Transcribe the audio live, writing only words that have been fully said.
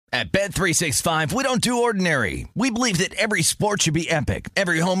At Bet365, we don't do ordinary. We believe that every sport should be epic.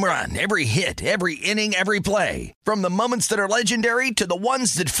 Every home run, every hit, every inning, every play. From the moments that are legendary to the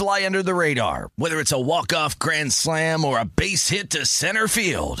ones that fly under the radar. Whether it's a walk-off grand slam or a base hit to center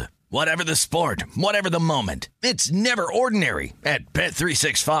field. Whatever the sport, whatever the moment. It's never ordinary at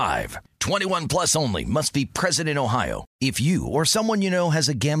Bet365. 21 plus only. Must be present in Ohio. If you or someone you know has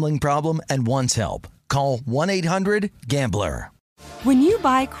a gambling problem and wants help, call 1-800-GAMBLER. When you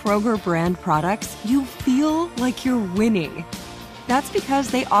buy Kroger brand products, you feel like you're winning. That's because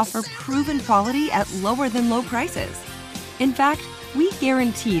they offer proven quality at lower than low prices. In fact, we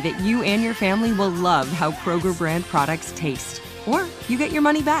guarantee that you and your family will love how Kroger brand products taste, or you get your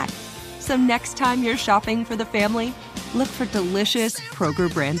money back. So next time you're shopping for the family, look for delicious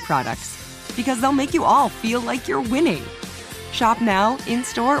Kroger brand products, because they'll make you all feel like you're winning. Shop now,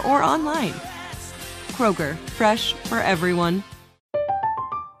 in-store, or online. Kroger, fresh for everyone.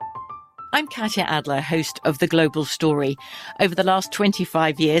 I'm Katya Adler, host of The Global Story. Over the last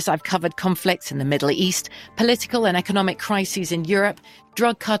 25 years, I've covered conflicts in the Middle East, political and economic crises in Europe,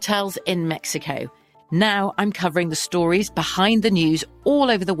 drug cartels in Mexico. Now I'm covering the stories behind the news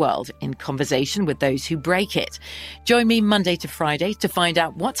all over the world in conversation with those who break it. Join me Monday to Friday to find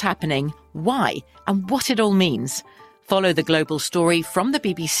out what's happening, why, and what it all means. Follow The Global Story from the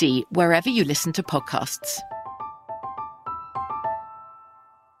BBC wherever you listen to podcasts.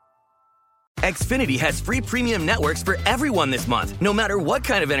 Xfinity has free premium networks for everyone this month, no matter what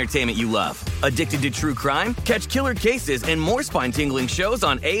kind of entertainment you love. Addicted to true crime? Catch killer cases and more spine-tingling shows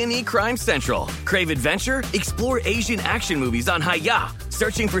on A&E Crime Central. Crave adventure? Explore Asian action movies on Hi-YAH.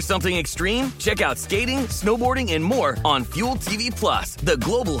 Searching for something extreme? Check out skating, snowboarding, and more on Fuel TV Plus, the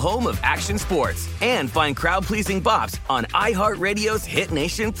global home of action sports. And find crowd-pleasing bops on iHeartRadio's Hit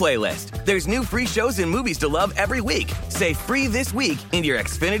Nation playlist. There's new free shows and movies to love every week. Say free this week in your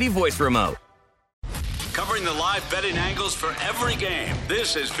Xfinity voice remote. Covering the live betting angles for every game.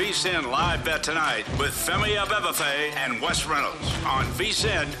 This is VSiN Live Bet Tonight with Femi Abebefe and Wes Reynolds on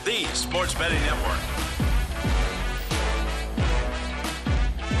VSiN, the sports betting network.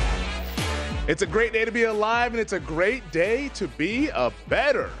 It's a great day to be alive, and it's a great day to be a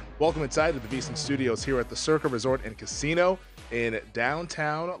bettor. Welcome inside to the VSiN studios here at the Circa Resort and Casino in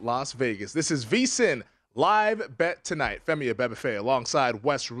downtown Las Vegas. This is VSiN Live Bet Tonight. Femi Abebefe alongside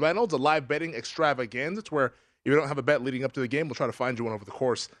Wes Reynolds, a live betting extravaganza. It's where if you don't have a bet leading up to the game, we'll try to find you one over the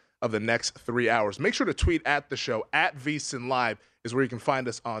course of the next 3 hours. Make sure to tweet at the show. At VSiN Live is where you can find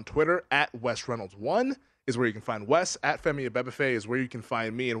us on Twitter. At Wes Reynolds1 is where you can find Wes. At Femi Abebefe is where you can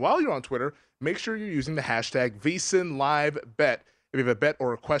find me. And while you're on Twitter, make sure you're using the hashtag VSiNLiveBet. If you have a bet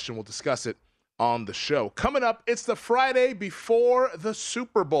or a question, we'll discuss it on the show. Coming up, it's the Friday before the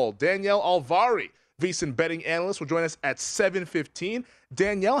Super Bowl. Danielle Alvari, VSiN betting analyst, will join us at 7:15.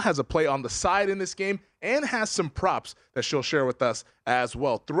 Danielle has a play on the side in this game and has some props that she'll share with us as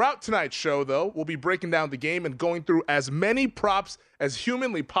well. Throughout tonight's show, though, we'll be breaking down the game and going through as many props as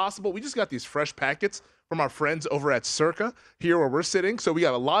humanly possible. We just got these fresh packets from our friends over at Circa here where we're sitting. So we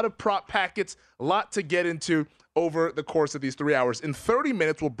got a lot of prop packets, a lot to get into over the course of these 3 hours. In 30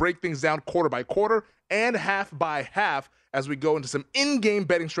 minutes, we'll break things down quarter by quarter and half by half as we go into some in-game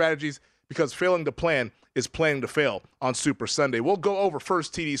betting strategies, because failing to plan is planning to fail on Super Sunday. We'll go over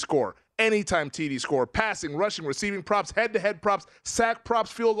first TD score, anytime TD score, passing, rushing, receiving props, head-to-head props, sack props,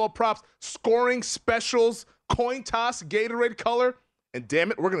 field goal props, scoring specials, coin toss, Gatorade color. And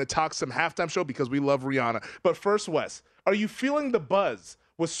damn it, we're going to talk some halftime show because we love Rihanna. But first, Wes, are you feeling the buzz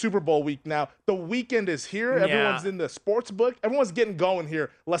with Super Bowl week now? The weekend is here. Yeah. Everyone's in the sports book. Everyone's getting going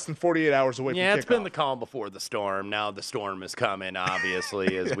here less than 48 hours away from kickoff. Yeah, it's been the calm before the storm. Now the storm is coming,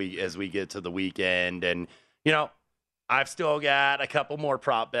 obviously, as we get to the weekend. And, you know, I've still got a couple more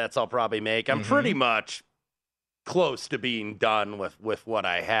prop bets I'll probably make. I'm pretty much close to being done with what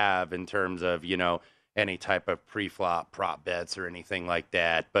I have in terms of, you know, any type of pre-flop prop bets or anything like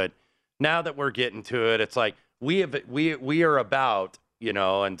that. But now that we're getting to it, it's like we are about, you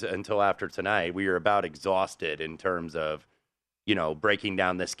know, until after tonight, we are about exhausted in terms of, you know, breaking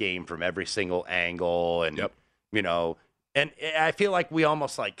down this game from every single angle. And, you know, and I feel like we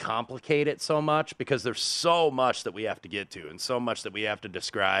almost like complicate it so much because there's so much that we have to get to and so much that we have to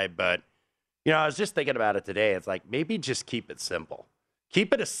describe. But, you know, I was just thinking about it today. It's like, maybe just keep it simple.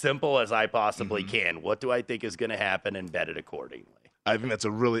 Keep it as simple as I possibly can. What do I think is going to happen, and bet it accordingly. I think that's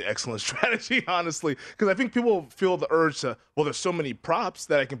a really excellent strategy, honestly, because I think people feel the urge to, well, there's so many props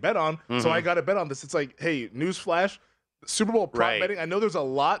that I can bet on, so I got to bet on this. It's like, hey, newsflash, Super Bowl prop betting, I know there's a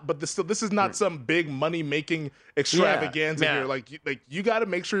lot, but this is not some big money-making extravaganza here. Like you got to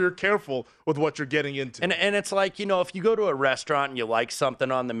make sure you're careful with what you're getting into. And it's like, if you go to a restaurant and you like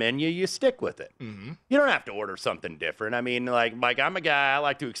something on the menu, you stick with it. Mm-hmm. You don't have to order something different. I mean, like I'm a guy, I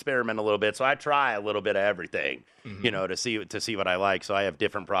like to experiment a little bit, so I try a little bit of everything, to see what I like. So I have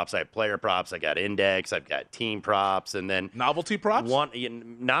different props. I have player props. I got index. I've got team props, and then novelty props.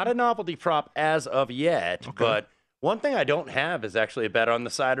 Not a novelty prop as of yet, but one thing I don't have is actually a bet on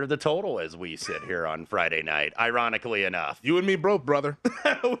the side or the total as we sit here on Friday night, ironically enough. You and me both, brother.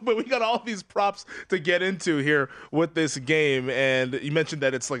 But we got all these props to get into here with this game. And you mentioned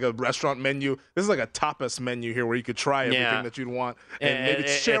that it's like a restaurant menu. This is like a tapas menu here where you could try everything that you'd want. And maybe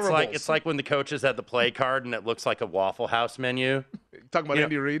it's shareable. It's like when the coaches had the play card and it looks like a Waffle House menu. Talking about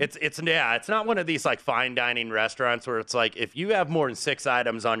Andy Reid? It's not one of these like fine dining restaurants where it's like if you have more than 6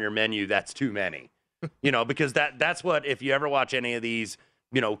 items on your menu, that's too many. Because that's what, if you ever watch any of these,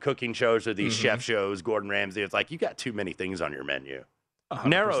 cooking shows or these chef shows, Gordon Ramsay, it's like you got too many things on your menu. 100%.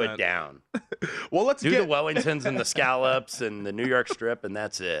 Narrow it down. Well, let's do the Wellingtons and the scallops and the New York strip, and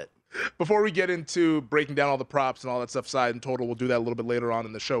that's it. Before we get into breaking down all the props and all that stuff side and total, we'll do that a little bit later on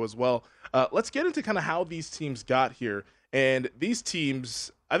in the show as well. Let's get into kind of how these teams got here. And these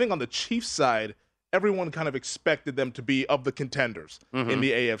teams, I think on the Chiefs side, everyone kind of expected them to be of the contenders in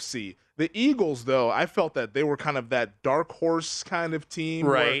the AFC. The Eagles, though, I felt that they were kind of that dark horse kind of team.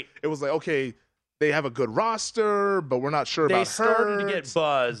 Right. It was like, okay, they have a good roster, but we're not sure about Hurts. They started to get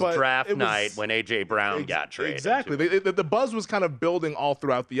buzz draft night when A.J. Brown got traded. Exactly. The buzz was kind of building all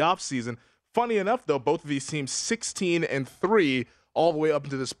throughout the offseason. Funny enough, though, both of these teams 16-3 all the way up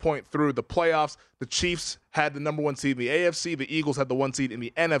to this point through the playoffs. The Chiefs had the number 1 seed in the AFC. The Eagles had the 1 seed in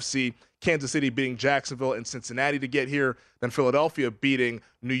the NFC. Kansas City beating Jacksonville and Cincinnati to get here. Then Philadelphia beating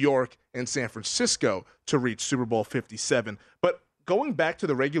New York and San Francisco to reach Super Bowl 57. But going back to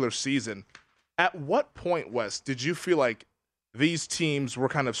the regular season, at what point, Wes, did you feel like these teams were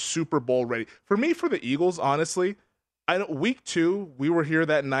kind of Super Bowl ready? For me, for the Eagles, honestly, I know week 2, we were here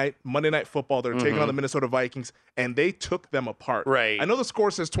that night, Monday Night Football. They're taking on the Minnesota Vikings, and they took them apart. Right. I know the score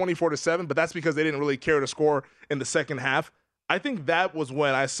says 24-7, but that's because they didn't really care to score in the second half. I think that was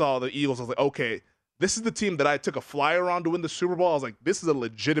when I saw the Eagles. I was like, okay, this is the team that I took a flyer on to win the Super Bowl. I was like, this is a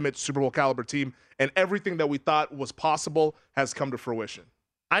legitimate Super Bowl caliber team, and everything that we thought was possible has come to fruition.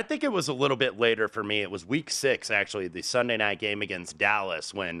 I think it was a little bit later for me. It was week 6, actually, the Sunday night game against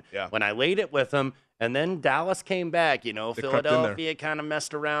Dallas when I laid it with them. And then Dallas came back. Philadelphia kind of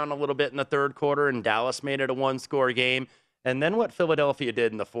messed around a little bit in the third quarter, and Dallas made it a 1-score game. And then what Philadelphia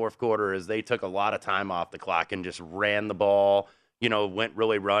did in the fourth quarter is they took a lot of time off the clock and just ran the ball, went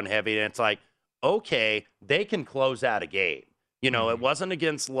really run heavy. And it's like, okay, they can close out a game. It wasn't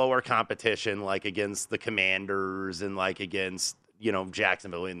against lower competition like against the Commanders and like against,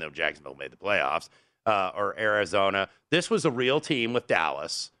 Jacksonville, even though Jacksonville made the playoffs, or Arizona. This was a real team with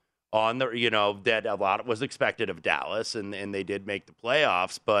Dallas. On the, that a lot was expected of Dallas, and they did make the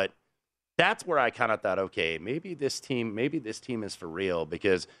playoffs, but that's where I kind of thought, okay, maybe this team is for real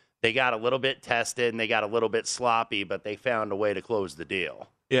because they got a little bit tested and they got a little bit sloppy, but they found a way to close the deal.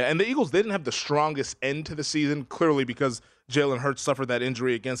 Yeah, and the Eagles didn't have the strongest end to the season, clearly because Jalen Hurts suffered that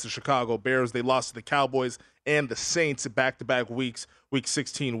injury against the Chicago Bears. They lost to the Cowboys and the Saints back-to-back weeks, week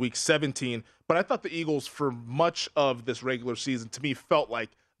 16, week 17. But I thought the Eagles, for much of this regular season, to me, felt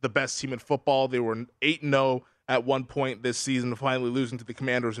like the best team in football. They were 8-0 at one point this season, finally losing to the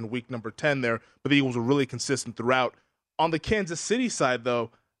Commanders in week number 10 there. But the Eagles were really consistent throughout. On the Kansas City side, though,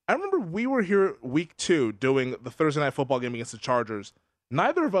 I remember we were here week 2 doing the Thursday night football game against the Chargers.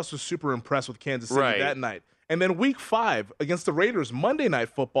 Neither of us was super impressed with Kansas City that night. And then week 5 against the Raiders, Monday night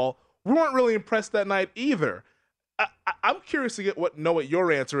football, we weren't really impressed that night either. I'm curious to know what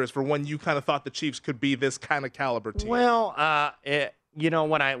your answer is for when you kind of thought the Chiefs could be this kind of caliber team. Well,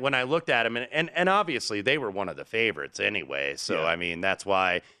 when I looked at them, and obviously they were one of the favorites anyway. So, I mean, that's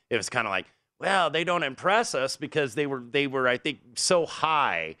why it was kind of like, well, they don't impress us because they were, I think, so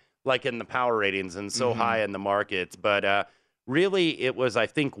high, like in the power ratings and so high in the markets. But really, it was, I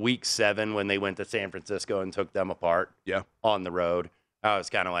think, week 7 when they went to San Francisco and took them apart on the road. I was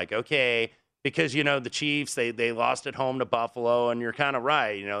kind of like, okay, because, the Chiefs, they lost at home to Buffalo, and you're kind of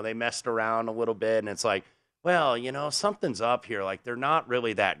right. They messed around a little bit, and it's like, well, something's up here. Like, they're not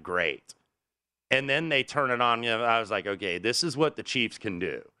really that great. And then they turn it on. I was like, okay, this is what the Chiefs can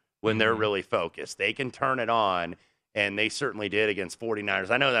do when they're really focused. They can turn it on, and they certainly did against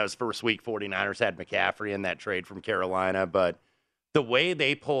 49ers. I know that was first week 49ers had McCaffrey in that trade from Carolina, but the way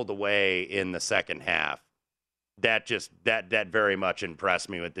they pulled away in the second half, that very much impressed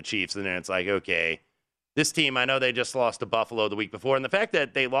me with the Chiefs. And then it's like, okay, This team, I know they just lost to Buffalo the week before, and the fact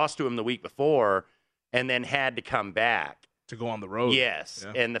that they lost to them the week before and then had to come back to go on the road. Yes,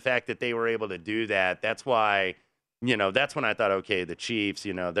 yeah. And the fact that they were able to do that, that's why, that's when I thought, okay, the Chiefs,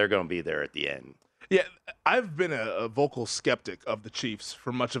 they're going to be there at the end. Yeah, I've been a vocal skeptic of the Chiefs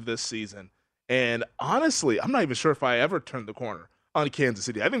for much of this season. And honestly, I'm not even sure if I ever turned the corner on Kansas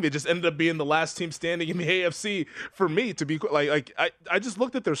City. I think they just ended up being the last team standing in the AFC for me, to be like I just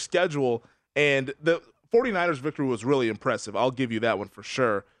looked at their schedule, and the 49ers victory was really impressive. I'll give you that one for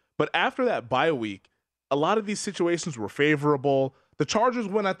sure. But after that bye week, a lot of these situations were favorable. The Chargers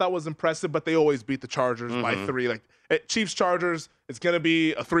win I thought was impressive, but they always beat the Chargers by 3. Like Chiefs-Chargers, it's going to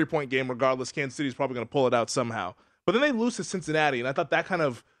be a 3-point game regardless. Kansas City's probably going to pull it out somehow. But then they lose to Cincinnati, and I thought that kind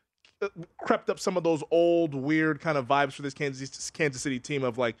of crept up some of those old, weird kind of vibes for this Kansas City team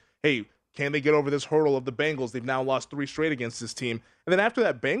of like, hey, can they get over this hurdle of the Bengals? They've now lost 3 straight against this team. And then after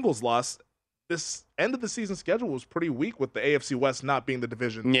that Bengals loss, this end of the season schedule was pretty weak with the AFC West not being the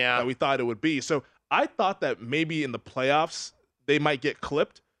division that we thought it would be. So I thought that maybe in the playoffs they might get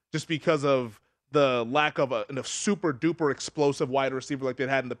clipped just because of the lack of a super duper explosive wide receiver like they'd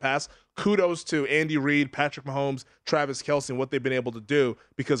had in the past. Kudos to Andy Reid, Patrick Mahomes, Travis Kelce, and what they've been able to do,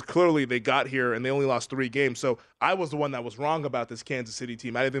 because clearly they got here and they only lost 3 games. So I was the one that was wrong about this Kansas City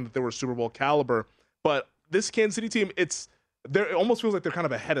team. I didn't think that they were Super Bowl caliber, but this Kansas City team, it almost feels like they're kind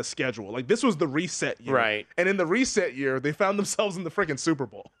of ahead of schedule. Like this was the reset year. Right. And in the reset year, they found themselves in the freaking Super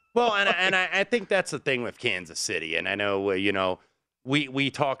Bowl. Well, and I think that's the thing with Kansas City. And I know, we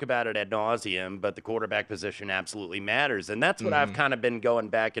talk about it ad nauseum, but the quarterback position absolutely matters. And that's what I've kind of been going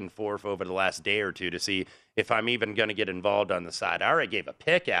back and forth over the last day or two to see if I'm even going to get involved on the side. I already gave a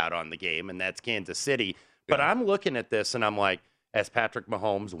pick out on the game, and that's Kansas City. But I'm looking at this, and I'm like, as Patrick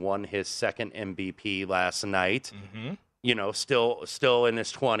Mahomes won his second MVP last night, still in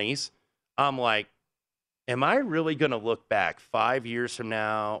his 20s, I'm like, am I really going to look back 5 years from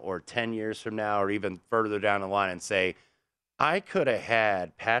now or 10 years from now or even further down the line and say, I could have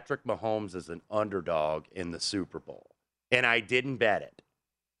had Patrick Mahomes as an underdog in the Super Bowl, and I didn't bet it?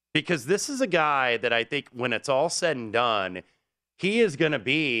 Because this is a guy that I think when it's all said and done, he is going to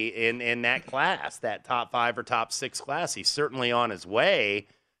be in that class, that top 5 or top 6 class. He's certainly on his way,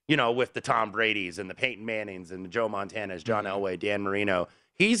 with the Tom Bradys and the Peyton Mannings and the Joe Montanas, John Elway, Dan Marino.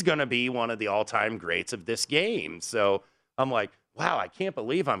 He's going to be one of the all-time greats of this game. So I'm like, wow, I can't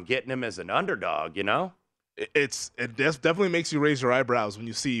believe I'm getting him as an underdog, It definitely makes you raise your eyebrows when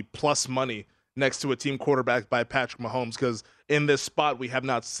you see plus money next to a team quarterback by Patrick Mahomes, because in this spot we have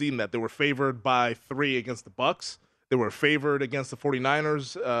not seen that. They were favored by 3 against the Bucs. They were favored against the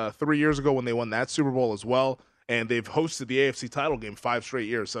 49ers 3 years ago when they won that Super Bowl as well, and they've hosted the AFC title game 5 straight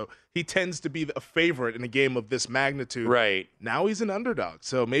years. So he tends to be a favorite in a game of this magnitude. Right. Now he's an underdog,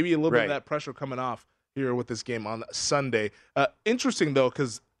 so maybe a little bit of that pressure coming off here with this game on Sunday. Interesting, though,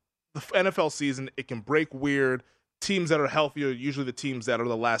 because the NFL season, it can break weird. Teams that are healthy are usually the teams that are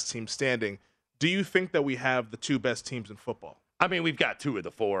the last team standing. Do you think that we have the 2 best teams in football? I mean, we've got 2 of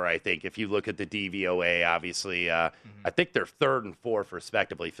the 4, I think. If you look at the DVOA, obviously, I think they're 3rd and 4th,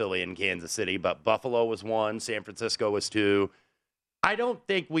 respectively, Philly and Kansas City. But Buffalo was 1, San Francisco was 2. I don't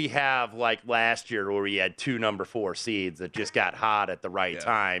think we have, like last year, where we had 2 number 4 seeds that just got hot at the right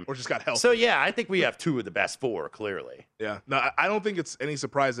time. Or just got healthy. So, yeah, I think we have 2 of the best 4, clearly. Yeah. No, I don't think it's any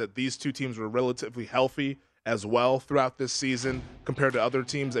surprise that these 2 teams were relatively healthy as well throughout this season compared to other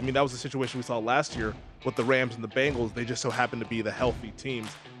teams. I mean, that was the situation we saw last year with the Rams and the Bengals. They just so happened to be the healthy teams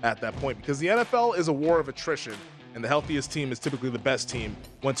at that point, because the NFL is a war of attrition, and the healthiest team is typically the best team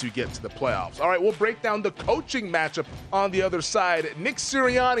once you get to the playoffs. All right, we'll break down the coaching matchup on the other side. Nick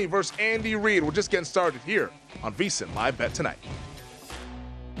Sirianni versus Andy Reid. We're just getting started here on VSiN Live Bet Tonight.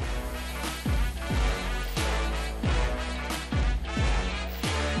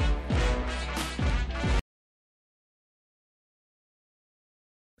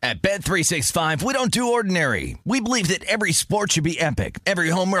 At Bet365, we don't do ordinary. We believe that every sport should be epic. Every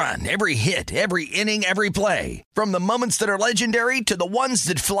home run, every hit, every inning, every play. From the moments that are legendary to the ones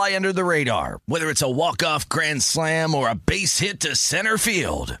that fly under the radar. Whether it's a walk-off grand slam or a base hit to center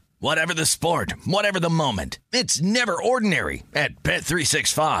field. Whatever the sport, whatever the moment. It's never ordinary at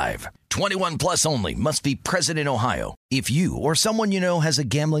Bet365. 21 plus only. Must be present in Ohio. If you or someone you know has a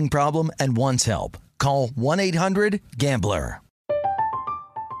gambling problem and wants help, call 1-800-GAMBLER.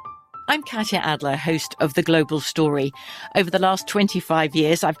 I'm Katya Adler, host of The Global Story. Over the last 25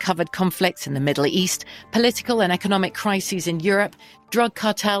 years, I've covered conflicts in the Middle East, political and economic crises in Europe, drug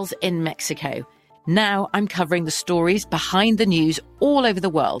cartels in Mexico. Now I'm covering the stories behind the news all over the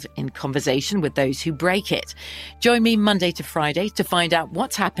world in conversation with those who break it. Join me Monday to Friday to find out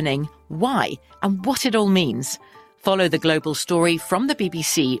what's happening, why, and what it all means. Follow The Global Story from the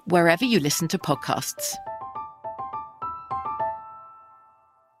BBC wherever you listen to podcasts.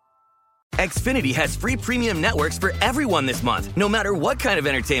 Xfinity has free premium networks for everyone this month, no matter what kind of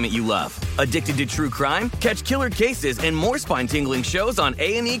entertainment you love. Addicted to true crime? Catch killer cases and more spine-tingling shows on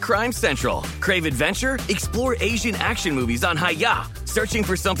A&E Crime Central. Crave adventure? Explore Asian action movies on Hi-YAH. Searching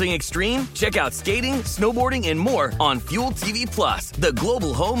for something extreme? Check out skating, snowboarding, and more on Fuel TV Plus, the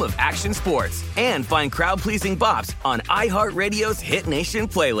global home of action sports. And find crowd-pleasing bops on iHeartRadio's Hit Nation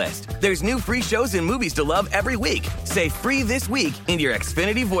playlist. There's new free shows and movies to love every week. Say free this week in your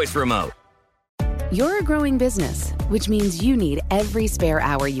Xfinity voice remote. You're a growing business, which means you need every spare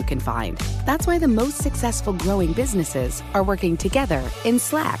hour you can find. That's why the most successful growing businesses are working together in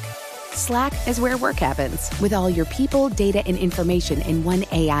Slack. Slack is where work happens, with all your people, data, and information in one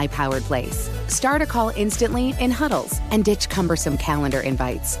AI-powered place. Start a call instantly in huddles and ditch cumbersome calendar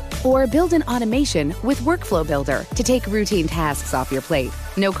invites. Or build an automation with Workflow Builder to take routine tasks off your plate.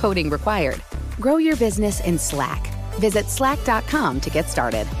 No coding required. Grow your business in Slack. Visit slack.com to get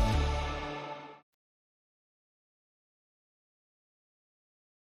started.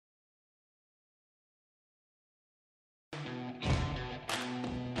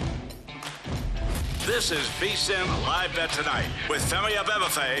 This is VSiN Live Bet Tonight with Femi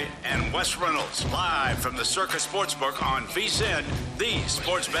Abebefe and Wes Reynolds, live from the Circus Sportsbook on VSiN, the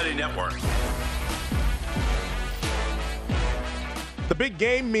sports betting network. The big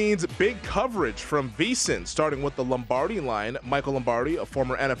game means big coverage from VSiN, starting with the Lombardi line. Michael Lombardi, a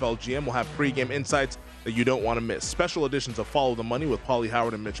former NFL GM, will have pregame insights that you don't want to miss. Special editions of Follow the Money with Paulie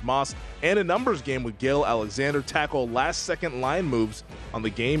Howard and Mitch Moss, and a numbers game with Gail Alexander. Tackle last-second line moves on the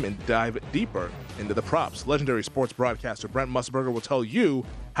game and dive deeper into the props. Legendary sports broadcaster Brent Musburger will tell you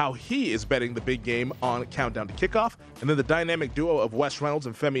how he is betting the big game on Countdown to Kickoff. And then the dynamic duo of Wes Reynolds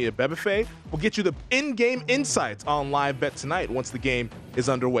and Femi Abebefe will get you the in-game insights on Live Bet Tonight once the game is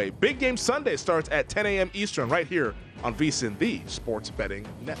underway. Big Game Sunday starts at 10 a.m. Eastern right here on VSiN, the sports betting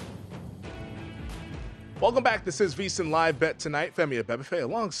network. Welcome back. This is VSiN Live Bet Tonight. Femi Abebefe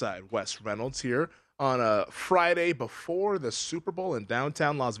alongside Wes Reynolds here on a Friday before the Super Bowl in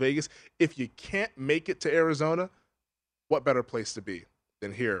downtown Las Vegas. If you can't make it to Arizona, what better place to be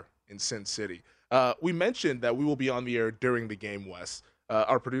than here in Sin City? We mentioned that we will be on the air during the game, Wes.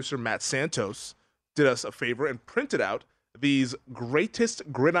 Our producer, Matt Santos, did us a favor and printed out these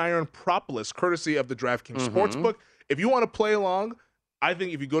greatest gridiron prop lists, courtesy of the DraftKings Sportsbook. If you want to play along, I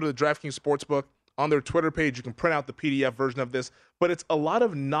think if you go to the DraftKings Sportsbook, on their Twitter page, you can print out the PDF version of this, but it's a lot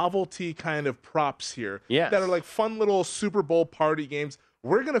of novelty kind of props here that are like fun little Super Bowl party games.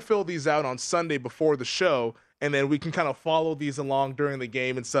 We're going to fill these out on Sunday before the show, and then we can kind of follow these along during the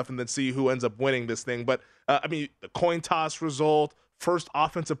game and stuff and then see who ends up winning this thing. But, the coin toss result, first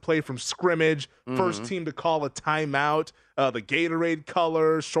offensive play from scrimmage, first team to call a timeout, the Gatorade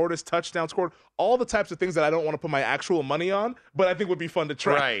color, shortest touchdown scored, all the types of things that I don't want to put my actual money on, but I think would be fun to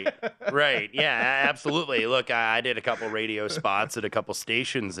try. Right. Yeah, absolutely. Look, I did a couple radio spots at a couple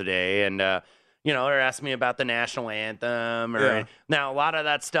stations today, and they're asking me about the national anthem. Now, a lot of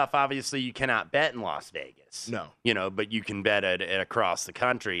that stuff, obviously, you cannot bet in Las Vegas. No. But you can bet it across the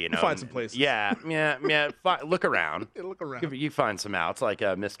country. You find some places. Yeah. Look around. Look around. You find some outs. Like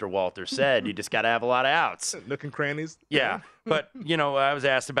Mr. Walter said, you just got to have a lot of outs. Nook and crannies. Yeah. But, I was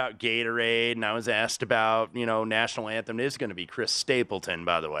asked about Gatorade, and I was asked about, national anthem. It is going to be Chris Stapleton,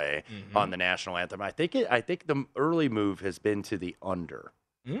 by the way, on the national anthem. I think the early move has been to the under.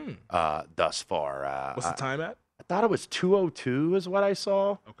 Thus far. What's the time at? I thought it was 2:02 is what I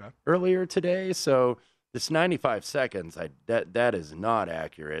saw earlier today. So this 95 seconds, that is not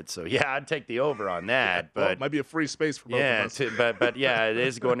accurate. So yeah, I'd take the over on that. But it might be a free space for both of us. but yeah, it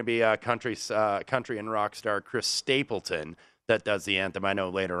is going to be country and rock star Chris Stapleton that does the anthem. I know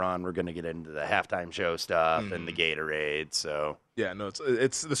later on we're going to get into the halftime show stuff and the Gatorade. So yeah, no,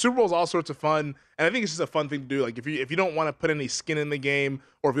 it's the Super Bowl is all sorts of fun, and I think it's just a fun thing to do. Like if you don't want to put any skin in the game,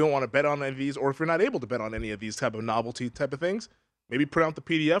 or if you don't want to bet on any of these, or if you're not able to bet on any of these type of novelty type of things, maybe print out the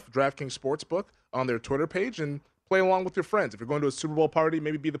PDF, DraftKings Sportsbook, on their Twitter page and play along with your friends. If you're going to a Super Bowl party,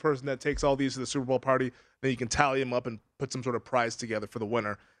 maybe be the person that takes all these to the Super Bowl party. Then you can tally them up and put some sort of prize together for the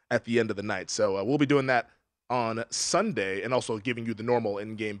winner at the end of the night. So we'll be doing that on Sunday, and also giving you the normal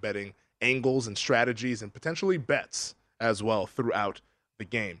in-game betting angles and strategies and potentially bets as well throughout the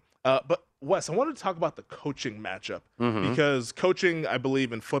game. But Wes, I wanted to talk about the coaching matchup because coaching, I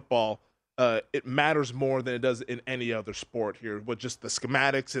believe, in football, it matters more than it does in any other sport here, with just the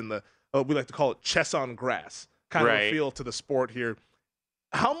schematics and we like to call it chess on grass kind of a feel to the sport here.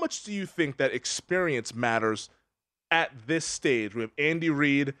 How much do you think that experience matters at this stage? We have Andy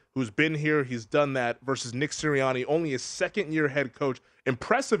Reid, who's been here, he's done that, versus Nick Sirianni, only a second-year head coach.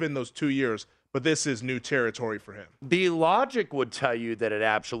 Impressive in those 2 years, but this is new territory for him. The logic would tell you that it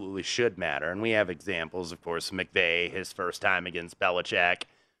absolutely should matter, and we have examples, of course. McVay, his first time against Belichick,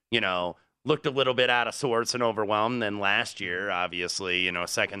 looked a little bit out of sorts and overwhelmed. Then last year, obviously,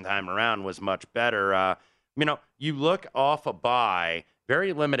 second time around was much better. You look off a bye.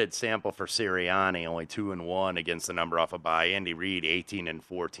 Very limited sample for Sirianni, only 2-1 against the number off a bye. Andy Reid,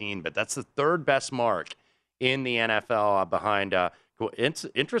 18-14, but that's the third best mark in the NFL behind,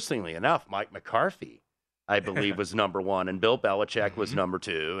 interestingly enough, Mike McCarthy, I believe, was number 1, and Bill Belichick was number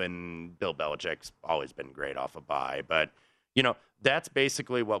 2, and Bill Belichick's always been great off a bye. But, that's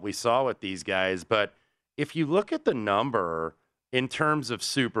basically what we saw with these guys. But if you look at the number in terms of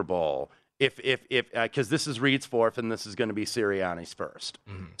Super Bowl, because this is Reid's 4th and this is going to be Sirianni's 1st.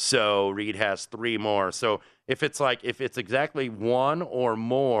 So Reid has 3 more. So if it's exactly 1 or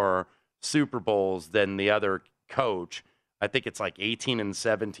more Super Bowls than the other coach, I think it's like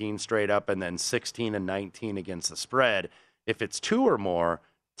 18-17 straight up and then 16-19 against the spread. If it's 2 or more,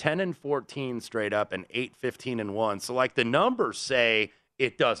 10-14 straight up and 8-15-1. So the numbers say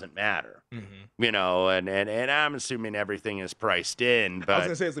it doesn't matter, and I'm assuming everything is priced in. But I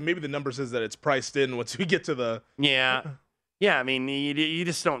was going to say, maybe the number says that it's priced in once we get to the. Yeah. I mean, you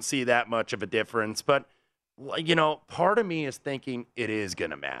just don't see that much of a difference. But, part of me is thinking it is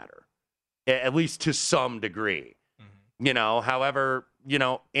going to matter, at least to some degree. However,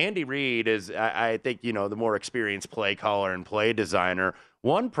 Andy Reid is, I think, the more experienced play caller and play designer.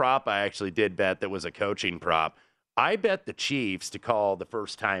 One prop I actually did bet that was a coaching prop. I bet the Chiefs to call the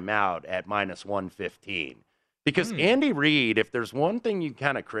first time out at -115. Because Andy Reid, if there's one thing you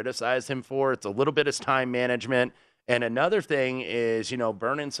kind of criticize him for, it's a little bit his time management. And another thing is,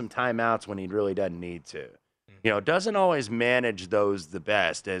 burning some timeouts when he really doesn't need to. Doesn't always manage those the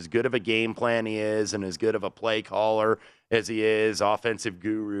best. As good of a game plan he is and as good of a play caller as he is, offensive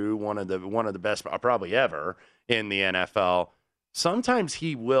guru, one of the best probably ever in the NFL. Sometimes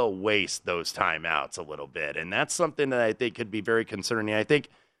he will waste those timeouts a little bit, and that's something that I think could be very concerning. I think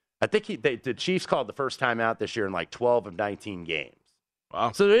the Chiefs called the first timeout this year in 12 of 19 games.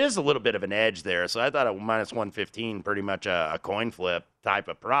 Wow! So there is a little bit of an edge there. So I thought at -115, pretty much a coin flip type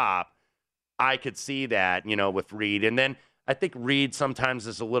of prop. I could see that, with Reid, and then I think Reid sometimes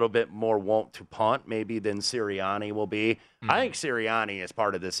is a little bit more wont to punt maybe than Sirianni will be. I think Sirianni is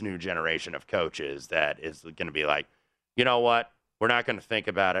part of this new generation of coaches that is going to be like, you know what? We're not going to think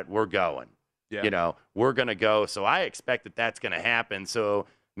about it. We're going. Yeah. We're going to go. So I expect that that's going to happen. So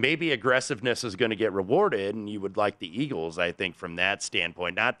maybe aggressiveness is going to get rewarded, and you would like the Eagles, I think, from that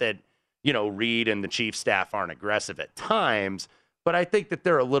standpoint. Not that, Reid and the Chiefs staff aren't aggressive at times, but I think that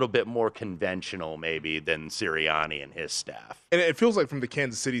they're a little bit more conventional maybe than Sirianni and his staff. And it feels like from the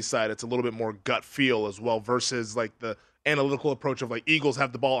Kansas City side, it's a little bit more gut feel as well versus the analytical approach of Eagles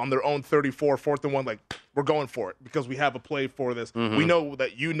have the ball on their own 34, 4th and 1, we're going for it because we have a play for this. We know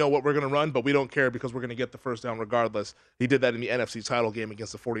that what we're going to run, but we don't care because we're going to get the first down regardless. He did that in the NFC title game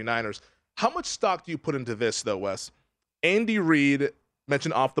against the 49ers. How much stock do you put into this, though, Wes? Andy Reid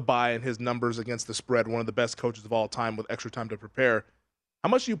mentioned off the bye and his numbers against the spread, one of the best coaches of all time with extra time to prepare. How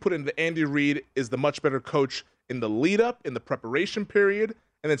much do you put into Andy Reid is the much better coach in the lead-up, in the preparation period,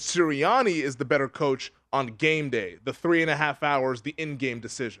 and then Sirianni is the better coach on game day, the 3.5 hours, the in-game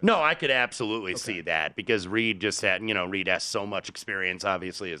decision? No, I could absolutely see that because Reid Reid has so much experience,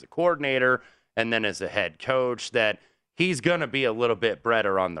 obviously, as a coordinator and then as a head coach that he's going to be a little bit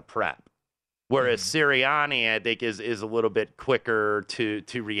better on the prep. Whereas Sirianni, I think, is a little bit quicker to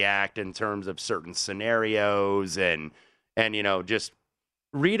react in terms of certain scenarios and just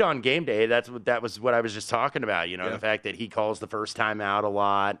Reid on game day. That was what I was just talking about. The fact that he calls the first time out a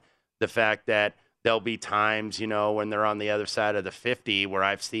lot, the fact that there'll be times, when they're on the other side of the 50 where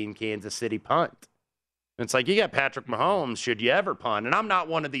I've seen Kansas City punt. And it's you got Patrick Mahomes, should you ever punt? And I'm not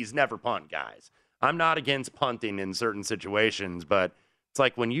one of these never punt guys. I'm not against punting in certain situations, but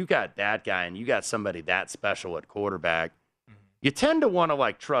it's when you got that guy and you got somebody that special at quarterback, you tend to want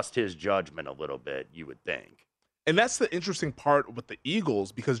to trust his judgment a little bit, you would think. And that's the interesting part with the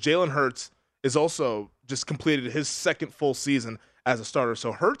Eagles because Jalen Hurts is also just completed his second full season as a starter.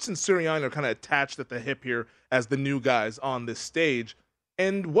 So Hurts and Sirianni are kind of attached at the hip here as the new guys on this stage.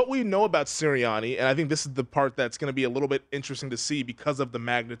 And what we know about Sirianni, and I think this is the part that's going to be a little bit interesting to see because of the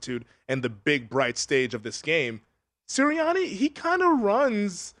magnitude and the big, bright stage of this game, Sirianni, he kind of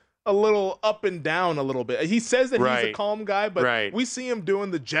runs a little up and down a little bit. He says that he's a calm guy, but we see him doing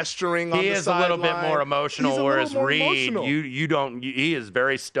the gesturing on the sideline. He is a little bit more emotional, whereas Reed, emotional. he is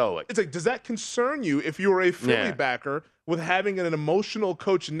very stoic. It's like, does that concern you if you were a Philly backer with having an emotional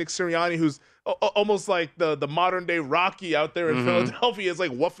coach, Nick Sirianni, who's almost like the modern day Rocky out there in Philadelphia, is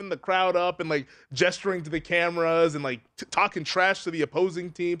like woofing the crowd up and like gesturing to the cameras and like talking trash to the opposing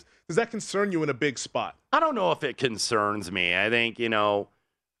teams? Does that concern you in a big spot? I don't know if it concerns me. I think,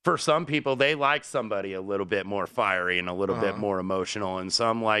 for some people, they like somebody a little bit more fiery and a little bit more emotional, and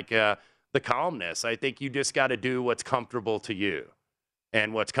some like the calmness. I think you just got to do what's comfortable to you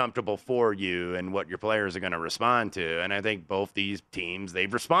and what's comfortable for you and what your players are going to respond to. And I think both these teams,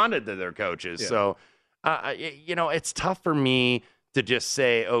 they've responded to their coaches. Yeah. So, it's tough for me to just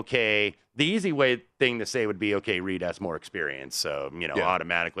say, okay, the easy thing to say would be, okay, Reed has more experience, so,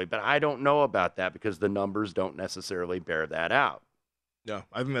 automatically. But I don't know about that because the numbers don't necessarily bear that out. Yeah,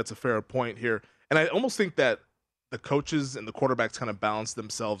 I think that's a fair point here. And I almost think that the coaches and the quarterbacks kind of balance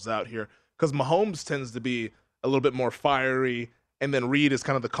themselves out here because Mahomes tends to be a little bit more fiery, and then Reed is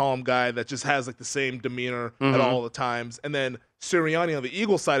kind of the calm guy that just has like the same demeanor at all the times. And then Sirianni on the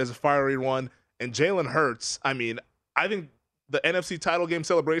Eagles side is a fiery one, and Jalen Hurts, I mean, I think the NFC title game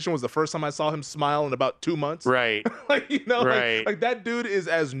celebration was the first time I saw him smile in about 2 months. Right. Like that dude is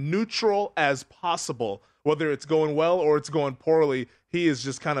as neutral as possible, whether it's going well or it's going poorly. He is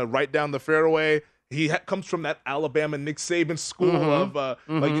just kind of right down the fairway. He comes from that Alabama Nick Saban school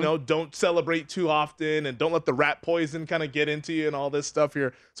of don't celebrate too often and don't let the rat poison kind of get into you and all this stuff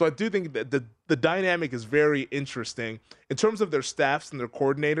here. So I do think that the dynamic is very interesting. In terms of their staffs and their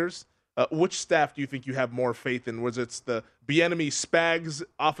coordinators, which staff do you think you have more faith in? Was it the Bieniemy Spags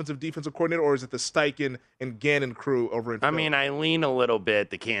offensive defensive coordinator, or is it the Steichen and Gannon crew over in Philly? I mean, I lean a little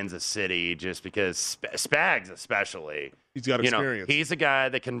bit to Kansas City just because Spags especially. He's got experience. He's a guy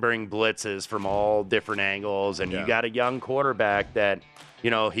that can bring blitzes from all different angles, and you got a young quarterback that,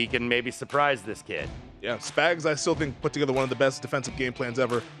 he can maybe surprise this kid. Yeah, Spags, I still think, put together one of the best defensive game plans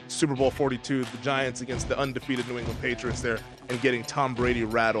ever. Super Bowl 42, the Giants against the undefeated New England Patriots there, and getting Tom Brady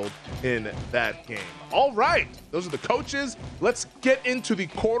rattled in that game. All right, those are the coaches. Let's get into the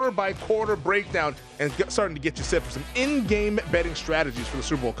quarter-by-quarter breakdown and starting to get you set for some in-game betting strategies for the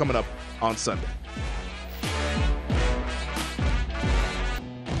Super Bowl coming up on Sunday.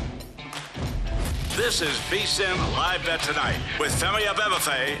 This is VSiN Live Bet Tonight with Femi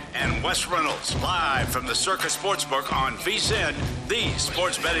Abebefe and Wes Reynolds, live from the Circus Sportsbook on VSiN, the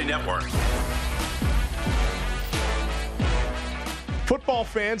sports betting network. Football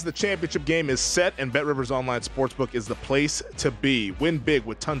fans, the championship game is set, and BetRivers Online Sportsbook is the place to be. Win big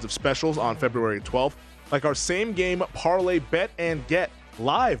with tons of specials on February 12th, like our same-game parlay bet and get,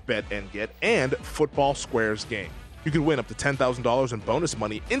 live bet and get, and Football Squares game. You can win up to $10,000 in bonus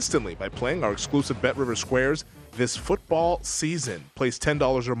money instantly by playing our exclusive BetRivers Squares this football season. Place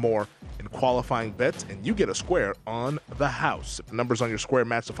 $10 or more in qualifying bets, and you get a square on the house. If the numbers on your square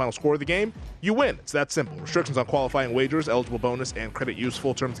match the final score of the game, you win. It's that simple. Restrictions on qualifying wagers, eligible bonus, and credit use.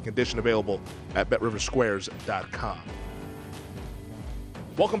 Full terms and conditions available at BetRiversSquares.com.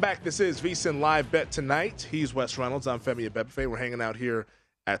 Welcome back. This is VSiN Live Bet Tonight. He's Wes Reynolds. I'm Femi Abebefe. We're hanging out here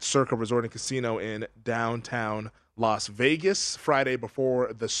at Circa Resort and Casino in downtown Las Vegas, Friday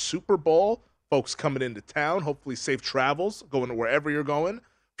before the Super Bowl. Folks coming into town, hopefully safe travels, going to wherever you're going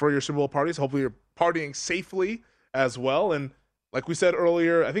for your Super Bowl parties. Hopefully you're partying safely as well. And like we said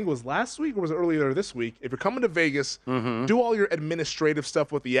earlier, I think it was last week or was it earlier this week, if you're coming to Vegas, do all your administrative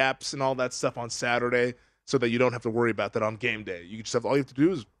stuff with the apps and all that stuff on Saturday so that you don't have to worry about that on game day. You just have, all you have to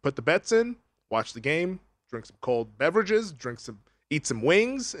do is put the bets in, watch the game, drink some cold beverages, eat some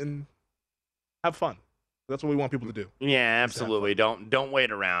wings, and have fun. That's what we want people to do. Yeah, absolutely. Don't wait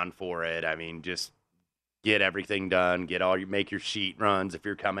around for it. I mean, just get everything done. Make your sheet runs if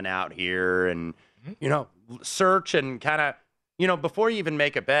you're coming out here, and search and kind of before you even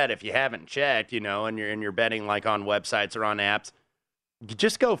make a bet, if you haven't checked, and you're betting like on websites or on apps,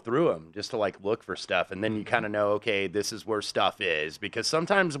 just go through them just to like look for stuff, and then you kind of know, okay, this is where stuff is, because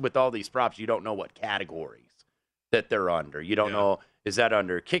sometimes with all these props, you don't know what categories that they're under. You don't know. Is that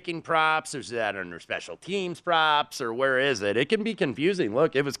under kicking props, or is that under special teams props, or where is it? It can be confusing.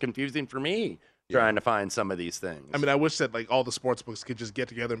 Look, it was confusing for me trying to find some of these things. I mean, I wish that like all the sports books could just get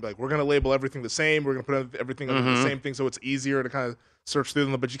together and be like, we're going to label everything the same. We're going to put everything under the same thing, so it's easier to kind of search through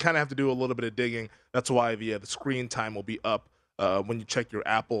them. But you kind of have to do a little bit of digging. That's why the screen time will be up when you check your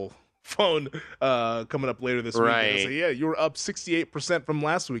Apple phone coming up later this week. And say, you were up 68% from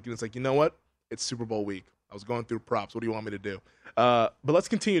last week, and it's like, you know what? It's Super Bowl week. I was going through props. What do you want me to do? But let's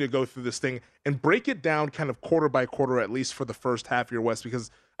continue to go through this thing and break it down kind of quarter by quarter, at least for the first half here, Wes,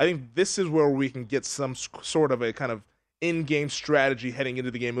 because I think this is where we can get some sort of a kind of in-game strategy heading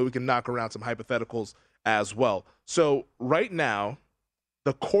into the game, and we can knock around some hypotheticals as well. So right now,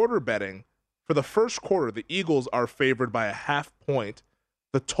 the quarter betting for the first quarter, the Eagles are favored by a 0.5 point.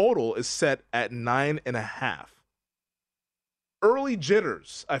 The total is set at 9.5. Early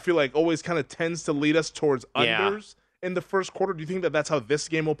jitters, I feel like, always kind of tends to lead us towards unders in the first quarter. Do you think that that's how this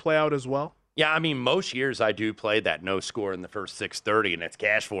game will play out as well? Yeah, I mean, most years I do play that no score in the first 6:30, and it's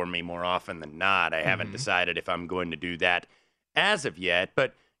cash for me more often than not. I haven't decided if I'm going to do that as of yet.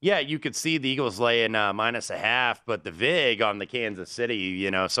 But, yeah, you could see the Eagles laying -0.5, but the VIG on the Kansas City,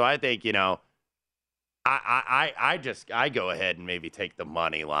 so I think, I go ahead and maybe take the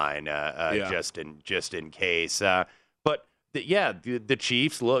money line just in case. But the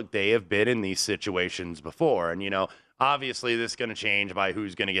Chiefs, look, they have been in these situations before, and obviously this is going to change by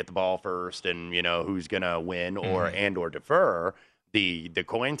who's going to get the ball first, and who's going to win or defer the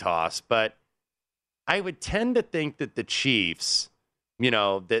coin toss. But I would tend to think that the Chiefs,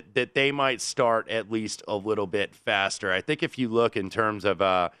 that they might start at least a little bit faster. I think if you look in terms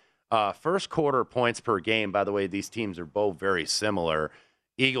of first quarter points per game, by the way, these teams are both very similar.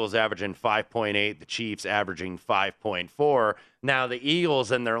 Eagles averaging 5.8, the Chiefs averaging 5.4. Now, the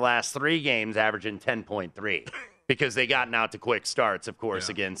Eagles in their last 3 games averaging 10.3 because they gotten out to quick starts, of course,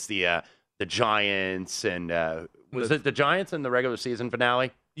 against the Giants. And was it the Giants in the regular season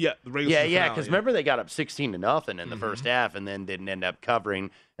finale? Yeah, the regular season finale. Because remember they got up 16-0 in the first half and then didn't end up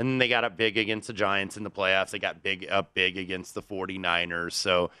covering. And then they got up big against the Giants in the playoffs. They got up big against the 49ers.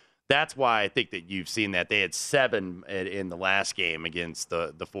 So that's why I think that you've seen that. They had 7 in the last game against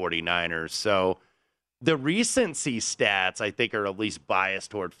the 49ers. So the recency stats, I think, are at least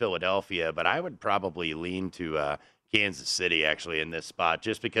biased toward Philadelphia, but I would probably lean to Kansas City, actually, in this spot,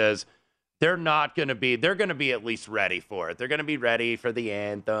 just because they're going to be at least ready for it. They're going to be ready for the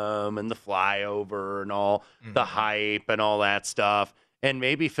anthem and the flyover and all the hype and all that stuff. And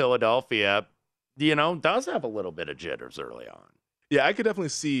maybe Philadelphia, does have a little bit of jitters early on. Yeah, I could definitely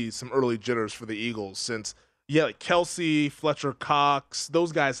see some early jitters for the Eagles since, like Kelsey, Fletcher Cox,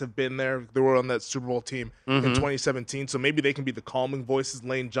 those guys have been there. They were on that Super Bowl team in 2017, so maybe they can be the calming voices.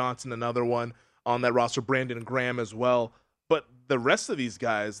 Lane Johnson, another one on that roster, Brandon Graham as well. But the rest of these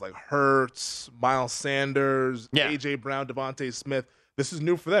guys, like Hurts, Miles Sanders, A.J. Brown, Devontae Smith, this is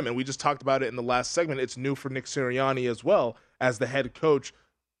new for them. And we just talked about it in the last segment. It's new for Nick Sirianni as well as the head coach.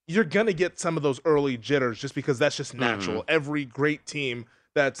 You're going to get some of those early jitters just because that's just natural. Every great team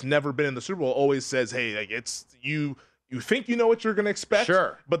that's never been in the Super Bowl always says, hey, like it's you think you know what you're going to expect,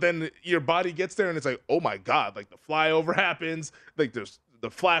 but then your body gets there and it's like, oh my God, like the flyover happens, like there's the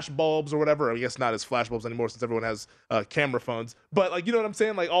flash bulbs or whatever. I guess not as flash bulbs anymore since everyone has camera phones, but like, you know what I'm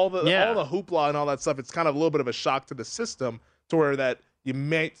saying? Like all the hoopla and all that stuff, it's kind of a little bit of a shock to the system to where that you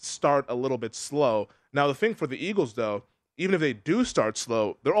might start a little bit slow. Now, the thing for the Eagles, though, even if they do start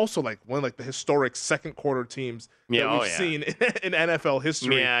slow, they're also like one of like the historic second quarter teams that we've seen in NFL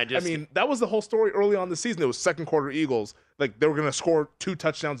history. I mean, that was the whole story early on the season. It was second quarter Eagles. Like they were going to score 2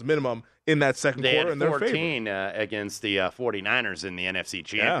 touchdowns minimum in that second quarter. They had 14 against the 49ers in the NFC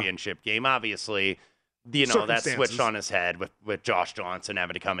Championship game. Obviously, that switched on his head with Josh Johnson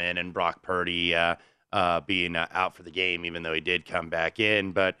having to come in and Brock Purdy being out for the game, even though he did come back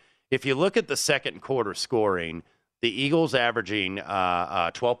in. But if you look at the second quarter scoring, the Eagles averaging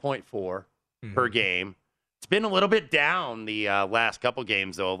 12.4 per game. It's been a little bit down the last couple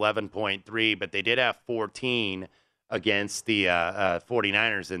games, though, 11.3, but they did have 14 against the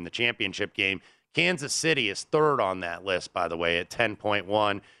 49ers in the championship game. Kansas City is third on that list, by the way, at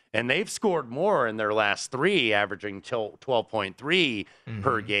 10.1, and they've scored more in their last 3, averaging 12.3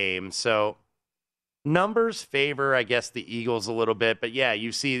 per game. So numbers favor, I guess, the Eagles a little bit, but yeah,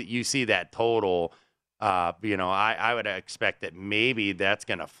 you see that total. I would expect that maybe that's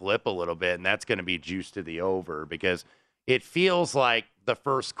going to flip a little bit, and that's going to be juiced to the over because it feels like the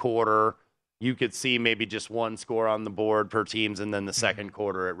first quarter you could see maybe just 1 score on the board per teams, and then the second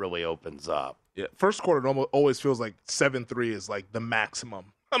quarter it really opens up. Yeah, first quarter always feels like 7-3 is like the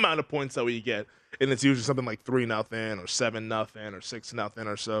maximum amount of points that we get, and it's usually something like 3-0 or 7-0 or 6-0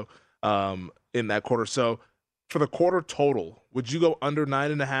 or so in that quarter. So for the quarter total, would you go under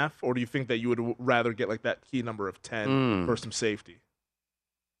 9.5, or do you think that you would rather get like that key number of 10 for some safety?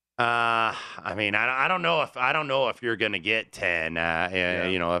 I mean, I don't know if you're going to get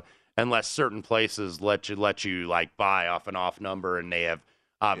 10. Unless certain places let you like buy off an off number, and they have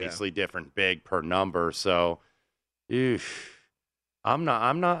obviously different big per number. So, I'm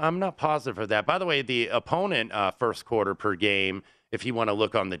not positive for that. By the way, the opponent first quarter per game, if you want to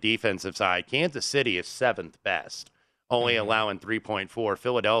look on the defensive side, Kansas City is 7th best, only allowing 3.4.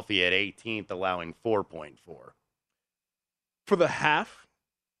 Philadelphia at 18th, allowing 4.4. For the half,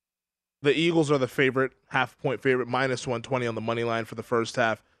 the Eagles are the favorite, half-point favorite, minus 120 on the money line for the first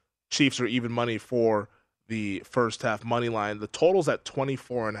half. Chiefs are even money for the first half money line. The total's at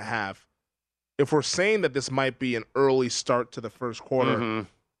 24.5. If we're saying that this might be an early start to the first quarter,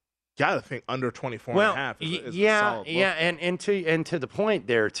 gotta think under 24.5 is a solid look. Yeah, and to the point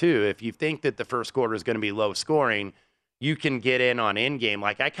there too, if you think that the first quarter is going to be low scoring, you can get in on in game.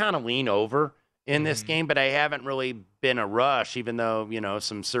 Like I kind of lean over in this game, but I haven't really been a rush, even though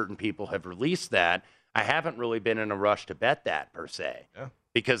some certain people have released that. I haven't really been in a rush to bet that per se. Yeah.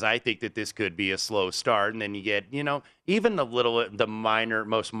 Because I think that this could be a slow start, and then you get, even the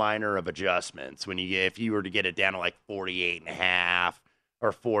most minor of adjustments. If you were to get it down to like 48.5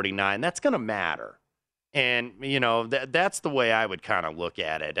 or 49, that's going to matter. And, that's the way I would kind of look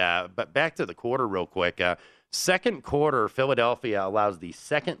at it. But back to the quarter real quick. Second quarter, Philadelphia allows the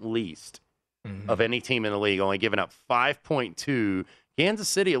second least of any team in the league, only giving up 5.2. Kansas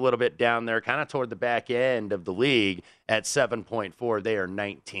City a little bit down there, kind of toward the back end of the league at 7.4. They are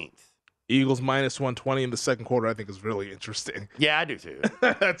 19th. Eagles minus 120 in the second quarter, I think, is really interesting. Yeah, I do too.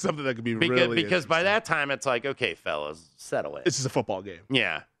 That's something that could be really because by that time it's like, okay, fellas, settle it. This is a football game.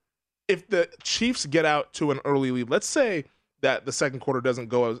 Yeah. If the Chiefs get out to an early lead, let's say that the second quarter doesn't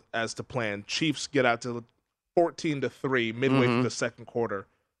go as to plan. Chiefs get out to 14-3 midway through the second quarter.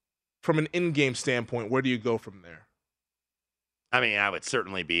 From an in-game standpoint, where do you go from there? I mean, I would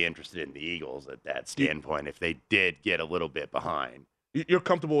certainly be interested in the Eagles at that standpoint if they did get a little bit behind. You're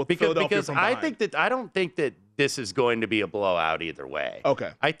comfortable with Philadelphia because from behind? I don't think that this is going to be a blowout either way.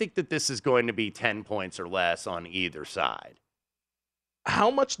 Okay. I think that this is going to be 10 points or less on either side. How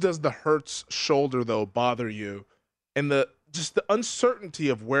much does the Hurts shoulder though bother you, and the uncertainty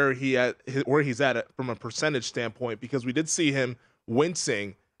of where he's at from a percentage standpoint? Because we did see him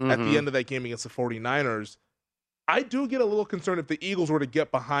wincing at the end of that game against the 49ers. I do get a little concerned if the Eagles were to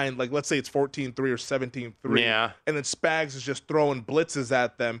get behind, like let's say it's 14-3 or 17-3, and then Spags is just throwing blitzes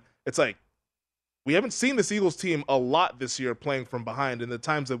at them. It's like, we haven't seen this Eagles team a lot this year playing from behind, and the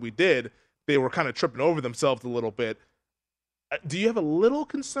times that we did, they were kind of tripping over themselves a little bit. Do you have a little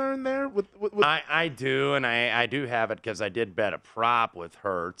concern there? I do, and I do have it because I did bet a prop with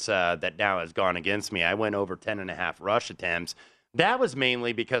Hurts that now has gone against me. I went over 10.5 rush attempts. That was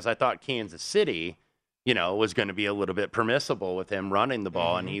mainly because I thought Kansas City was going to be a little bit permissible with him running the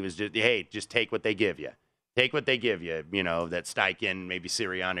ball. And he was just take what they give you. Take what they give you. That Steichen, maybe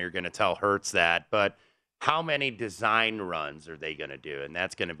Sirianni are going to tell Hurts that. But how many design runs are they going to do? And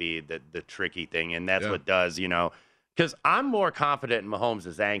that's going to be the tricky thing. And that's what does, because I'm more confident in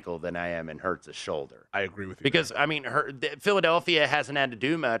Mahomes' ankle than I am in Hurts' shoulder. I agree with you. Because, Philadelphia hasn't had to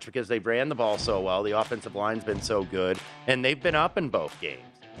do much because they've ran the ball so well. The offensive line's been so good. And they've been up in both games.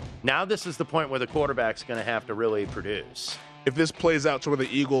 Now this is the point where the quarterback's going to have to really produce. If this plays out to where the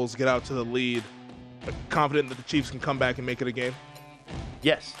Eagles get out to the lead, confident that the Chiefs can come back and make it a game?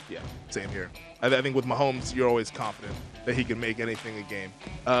 Yes. Yeah, same here. I think with Mahomes, you're always confident that he can make anything a game.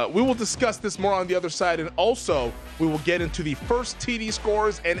 We will discuss this more on the other side, and also we will get into the first TD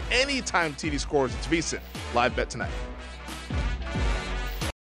scores and anytime TD scores. It's VSiN Live Bet Tonight.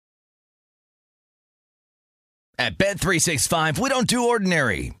 At Bet365, we don't do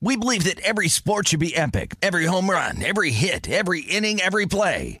ordinary. We believe that every sport should be epic. Every home run, every hit, every inning, every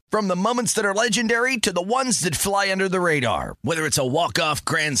play. From the moments that are legendary to the ones that fly under the radar. Whether it's a walk-off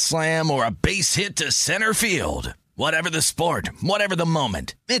grand slam or a base hit to center field. Whatever the sport, whatever the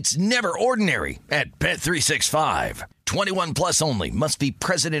moment. It's never ordinary at Bet365. 21 plus only. Must be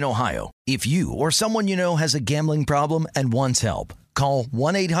present in Ohio. If you or someone you know has a gambling problem and wants help, call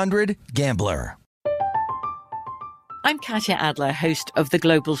 1-800-GAMBLER. I'm Katya Adler, host of The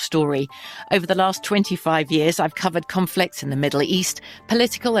Global Story. Over the last 25 years, I've covered conflicts in the Middle East,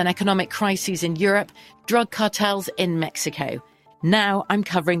 political and economic crises in Europe, drug cartels in Mexico. Now I'm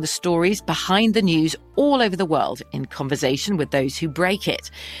covering the stories behind the news all over the world in conversation with those who break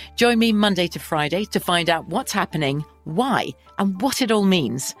it. Join me Monday to Friday to find out what's happening, why, and what it all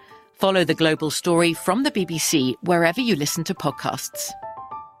means. Follow The Global Story from the BBC wherever you listen to podcasts.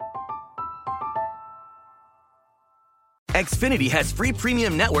 Xfinity has free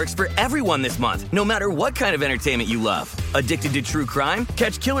premium networks for everyone this month, no matter what kind of entertainment you love. Addicted to true crime?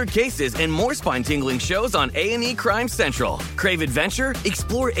 Catch killer cases and more spine-tingling shows on A&E Crime Central. Crave adventure?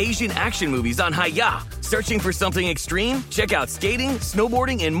 Explore Asian action movies on Hi-YAH. Searching for something extreme? Check out skating,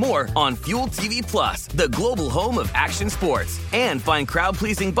 snowboarding, and more on Fuel TV Plus, the global home of action sports. And find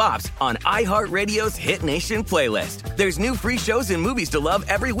crowd-pleasing bops on iHeartRadio's Hit Nation playlist. There's new free shows and movies to love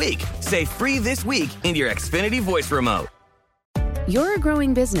every week. Say free this week in your Xfinity voice remote. You're a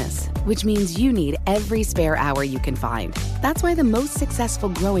growing business, which means you need every spare hour you can find. That's why the most successful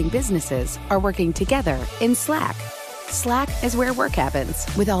growing businesses are working together in Slack. Slack is where work happens,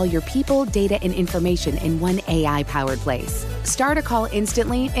 with all your people, data, and information in one AI-powered place. Start a call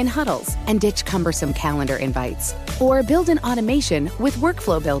instantly in huddles and ditch cumbersome calendar invites. Or build an automation with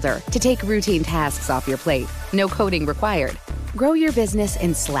Workflow Builder to take routine tasks off your plate. No coding required. Grow your business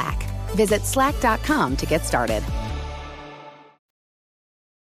in Slack. Visit slack.com to get started.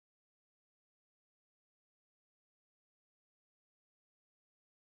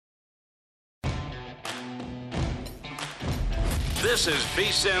 This is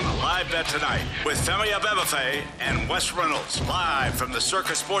VSiN Live Bet Tonight with Femi Abebefe and Wes Reynolds, live from the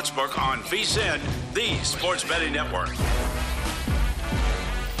Circus Sportsbook on VSiN, the sports betting network.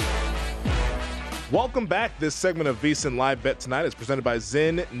 Welcome back. This segment of VSiN Live Bet Tonight is presented by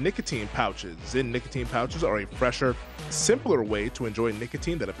Zyn Nicotine Pouches. Zyn Nicotine Pouches are a fresher, simpler way to enjoy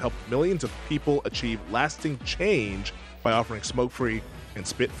nicotine that have helped millions of people achieve lasting change by offering smoke-free and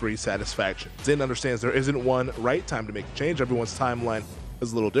spit-free satisfaction. Zyn understands there isn't one right time to make a change. Everyone's timeline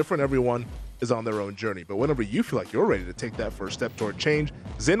is a little different. Everyone is on their own journey. But whenever you feel like you're ready to take that first step toward change,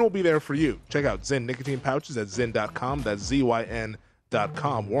 Zyn will be there for you. Check out Zyn Nicotine Pouches at Zyn.com. That's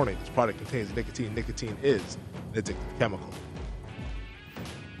ZYN.com. Warning, this product contains nicotine. Nicotine is an addictive chemical.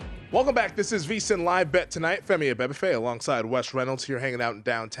 Welcome back. This is VSiN Live Bet Tonight. Femi Abebefe alongside Wes Reynolds here hanging out in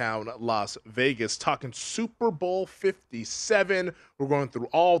downtown Las Vegas talking Super Bowl 57. We're going through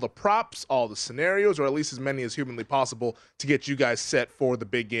all the props, all the scenarios, or at least as many as humanly possible to get you guys set for the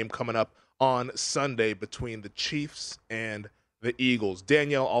big game coming up on Sunday between the Chiefs and the Eagles.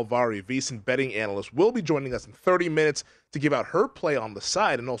 Danielle Alvari, VSiN betting analyst, will be joining us in 30 minutes to give out her play on the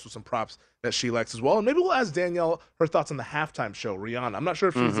side and also some props that she likes as well. And maybe we'll ask Danielle her thoughts on the halftime show, Rihanna. I'm not sure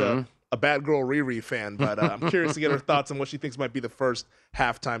if she's a Bad Girl Riri fan, but I'm curious to get her thoughts on what she thinks might be the first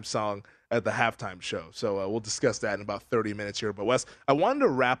halftime song at the halftime show. So we'll discuss that in about 30 minutes here. But Wes, I wanted to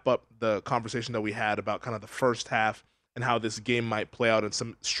wrap up the conversation that we had about kind of the first half and how this game might play out and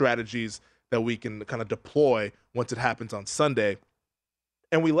some strategies that we can kind of deploy once it happens on Sunday.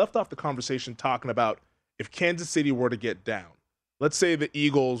 And we left off the conversation talking about if Kansas City were to get down. Let's say the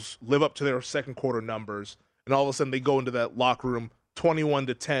Eagles live up to their second quarter numbers, and all of a sudden they go into that locker room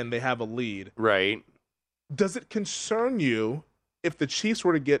 21-10, they have a lead. Right. Does it concern you if the Chiefs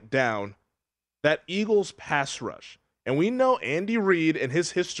were to get down, that Eagles pass rush? And we know Andy Reid and his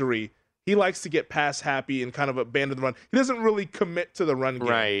history, he likes to get pass happy and kind of abandon the run. He doesn't really commit to the run game.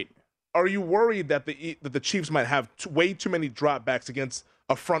 Right. Are you worried that the Chiefs might have way too many dropbacks against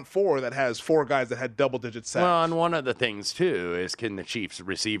a front four that has four guys that had double-digit sacks? Well, and one of the things, too, is can the Chiefs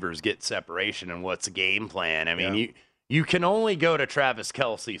receivers get separation and what's the game plan? I mean, you can only go to Travis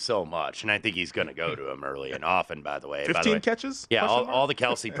Kelce so much, and I think he's going to go to him early and often, by the way. 15 catches? Yeah, all the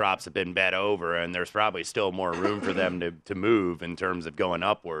Kelce props have been bet over, and there's probably still more room for them to move in terms of going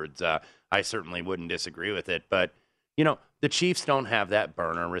upwards. I certainly wouldn't disagree with it, but the Chiefs don't have that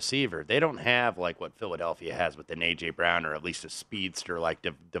burner receiver. They don't have like what Philadelphia has with an A.J. Brown or at least a speedster like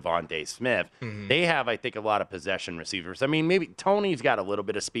Devontae Smith. Mm-hmm. They have, I think, a lot of possession receivers. I mean, maybe Tony's got a little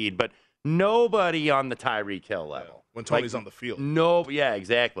bit of speed, but nobody on the Tyreek Hill level. Yeah, when Tony's on the field. No, yeah,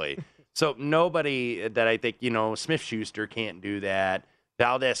 exactly. So nobody that I think, Smith-Schuster can't do that.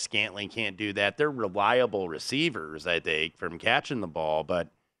 Valdez-Scantling can't do that. They're reliable receivers, I think, from catching the ball. But,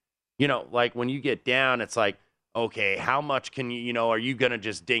 like when you get down, it's like, okay, how much can you, are you going to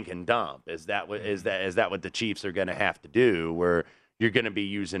just dink and dump? Is that what the Chiefs are going to have to do, where you're going to be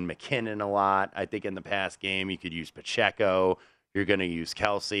using McKinnon a lot? I think in the past game you could use Pacheco. You're going to use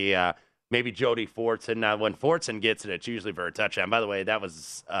Kelce, maybe Jody Fortson. Now, when Fortson gets it, it's usually for a touchdown. By the way, that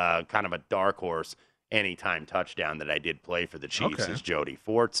was kind of a dark horse anytime touchdown that I did play for the Chiefs is Jody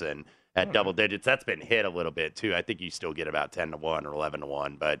Fortson at double digits. That's been hit a little bit too. I think you still get about 10-1 or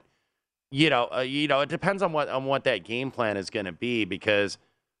 11-1, but it depends on what that game plan is going to be, because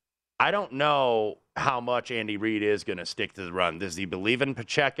I don't know how much Andy Reid is going to stick to the run. Does he believe in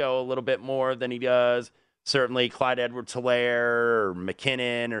Pacheco a little bit more than he does? Certainly Clyde Edwards-Helaire or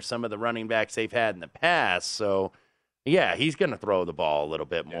McKinnon or some of the running backs they've had in the past. So, yeah, he's going to throw the ball a little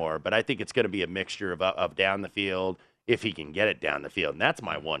bit more, but I think it's going to be a mixture of down the field. if he can get it down the field. And that's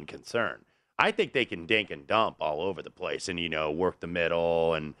my one concern. I think they can dink and dump all over the place and, work the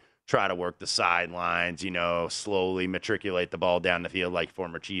middle and try to work the sidelines, slowly matriculate the ball down the field like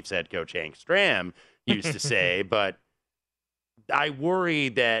former Chiefs head coach Hank Stram used to say. But I worry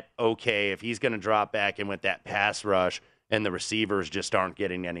that, okay, if he's going to drop back in with that pass rush and the receivers just aren't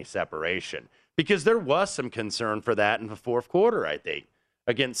getting any separation, because there was some concern for that in the fourth quarter, I think.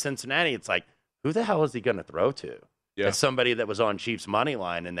 Against Cincinnati, it's like, who the hell is he going to throw to? Yeah. As somebody that was on Chiefs' money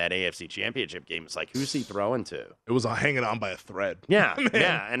line in that AFC Championship game, it's like, who's he throwing to? It was hanging on by a thread. Yeah,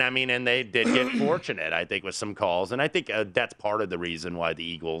 yeah. And they did get fortunate, I think, with some calls. And I think that's part of the reason why the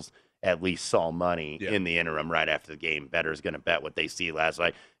Eagles at least saw money in the interim right after the game. Bettor's going to bet what they see last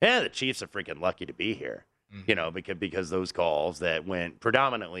night. Yeah, the Chiefs are freaking lucky to be here. Because those calls that went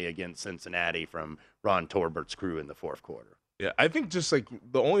predominantly against Cincinnati from Ron Torbert's crew in the fourth quarter. Yeah, I think just like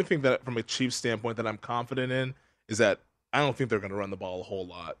the only thing that from a Chiefs standpoint that I'm confident in is that I don't think they're going to run the ball a whole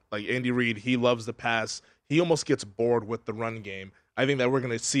lot. Like Andy Reid, he loves the pass. He almost gets bored with the run game. I think that we're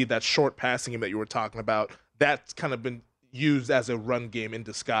going to see that short passing game that you were talking about. That's kind of been used as a run game in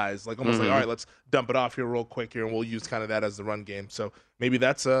disguise. Like almost like, all right, let's dump it off here real quick here, and we'll use kind of that as the run game. So maybe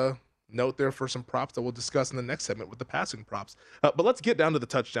that's a note there for some props that we'll discuss in the next segment with the passing props. But let's get down to the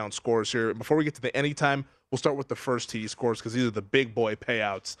touchdown scores here. Before we get to the anytime, we'll start with the first TD scores because these are the big boy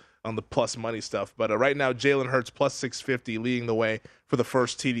payouts on the plus money stuff. But right now, Jalen Hurts plus 650 leading the way for the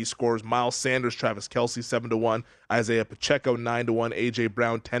first TD scores. Miles Sanders, Travis Kelce 7-1, Isaiah Pacheco 9-1, AJ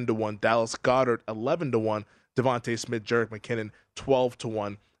Brown 10-1, Dallas Goedert 11-1, Devontae Smith, Jerick McKinnon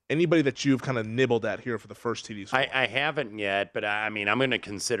 12-1. Anybody that you've kind of nibbled at here for the first TD score? I haven't yet, but I mean, I'm going to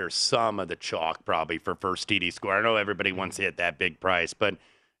consider some of the chalk probably for first TD score. I know everybody wants to hit that big price, but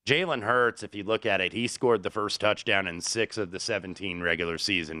Jalen Hurts, if you look at it, he scored the first touchdown in 6 of the 17 regular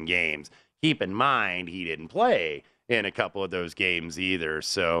season games. Keep in mind, he didn't play in a couple of those games either.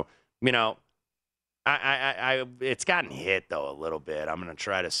 So, it's gotten hit though a little bit. I'm going to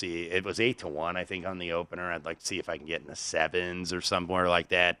try to see. It was 8-1, I think, on the opener. I'd like to see if I can get in the 7s or somewhere like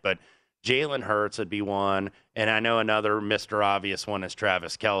that. But Jalen Hurts would be one, and I know another Mr. Obvious one is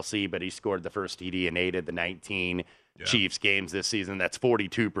Travis Kelce, but he scored the first TD in 8 of the 19 Chiefs games this season. That's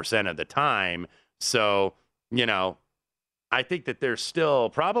 42% of the time. So, I think that there's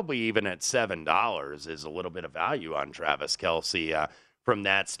still probably even at $7 is a little bit of value on Travis Kelce from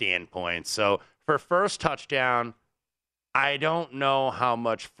that standpoint. So for first touchdown, I don't know how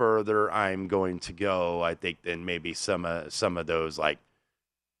much further I'm going to go, I think, than maybe some of those, like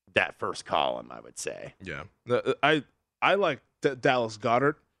that first column, I would say. Yeah. I like Dallas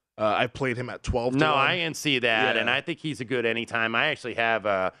Goedert. I played him at 12-1. No, I didn't see that, and I think he's a good anytime. I actually have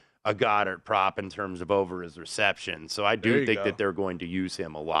a Goddard prop in terms of over his reception, so I do think that they're going to use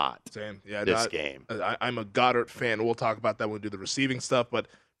him a lot. Same. Yeah, this game. I'm a Goddard fan. We'll talk about that when we do the receiving stuff, but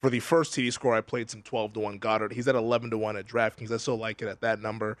for the first TD score, I played some 12-1 Goddard. He's at 11-1 at DraftKings. I still like it at that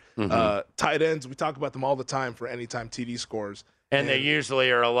number. Tight ends, we talk about them all the time for anytime TD scores. And they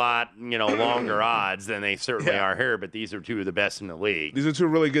usually are a lot, longer odds than they certainly are here, but these are two of the best in the league. These are two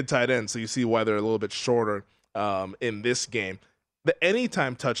really good tight ends, so you see why they're a little bit shorter in this game. The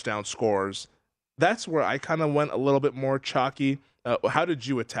anytime touchdown scores, that's where I kind of went a little bit more chalky. How did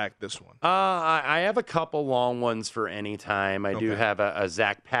you attack this one? I have a couple long ones for anytime. I do have a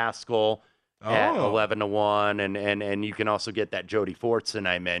Zach Pascal at 11-1, and you can also get that Jody Fortson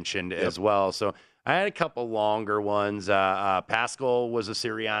I mentioned as well. So I had a couple longer ones. Pascal was a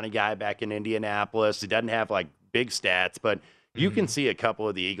Sirianni guy back in Indianapolis. He doesn't have like big stats, but you can see a couple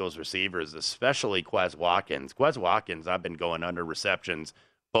of the Eagles receivers, especially Quez Watkins. Quez Watkins, I've been going under receptions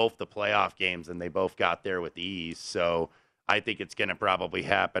both the playoff games, and they both got there with ease. So I think it's going to probably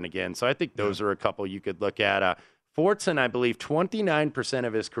happen again. So I think those are a couple you could look at. Fortson, I believe 29%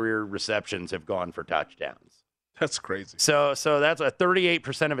 of his career receptions have gone for touchdowns. That's crazy. So that's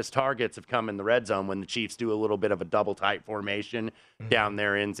 38% of his targets have come in the red zone when the Chiefs do a little bit of a double tight formation down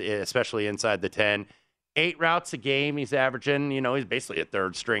there, especially inside the 10. 8 routes a game he's averaging. He's basically a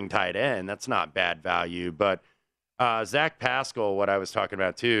third string tight end. That's not bad value. But Zach Pascal, what I was talking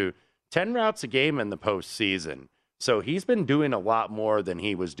about too, 10 routes a game in the postseason. So he's been doing a lot more than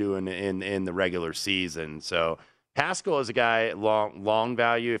he was doing in the regular season. So Pascal is a guy long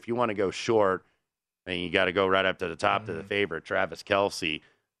value. If you want to go short, and you got to go right up to the top to the favorite, Travis Kelce,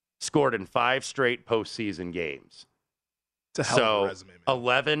 scored in 5 straight postseason games. It's a hell of a resume, man.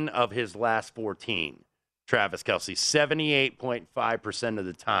 11 of his last 14, Travis Kelce, 78.5% of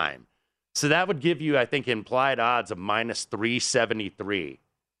the time. So that would give you, I think, implied odds of minus 373.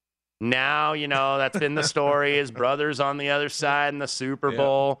 Now, that's been the story. His brother's on the other side in the Super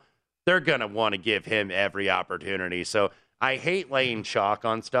Bowl. they're going to want to give him every opportunity. So I hate laying chalk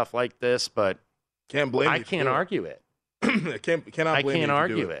on stuff like this, but can't blame I can't argue it. I can't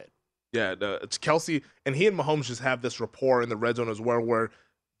argue it. Yeah, it's Kelce, and he and Mahomes just have this rapport in the red zone as well, where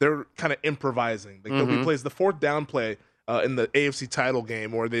they're kind of improvising. Like he plays the fourth down play in the AFC title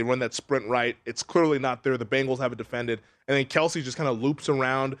game where they run that sprint right. It's clearly not there. The Bengals have it defended. And then Kelce just kind of loops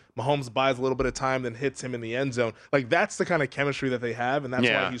around. Mahomes buys a little bit of time, then hits him in the end zone. Like, that's the kind of chemistry that they have, and that's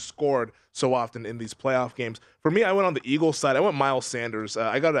why he scored so often in these playoff games. For me, I went on the Eagles side. I went Miles Sanders.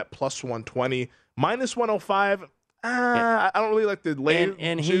 I got it at plus 120. Minus 105, I don't really like the late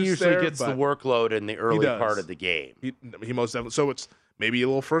and he usually gets the workload in the early part of the game. He most definitely. So it's maybe a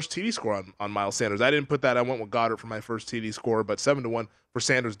little first TD score on Miles Sanders. I didn't put that. I went with Goddard for my first TD score, but 7-1 for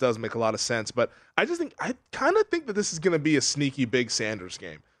Sanders does make a lot of sense. But I kind of think that this is going to be a sneaky big Sanders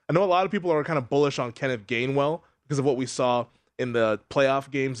game. I know a lot of people are kind of bullish on Kenneth Gainwell because of what we saw in the playoff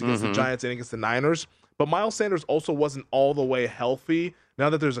games against the Giants and against the Niners. But Miles Sanders also wasn't all the way healthy. Now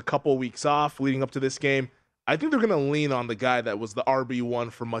that there's a couple weeks off leading up to this game, I think they're going to lean on the guy that was the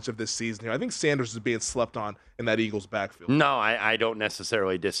RB1 for much of this season here. I think Sanders is being slept on in that Eagles backfield. No, I don't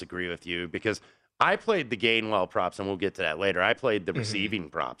necessarily disagree with you because I played the Gainwell props, and we'll get to that later. I played the receiving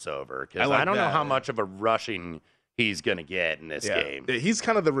props over because I don't know how much of a rushing he's going to get in this game. He's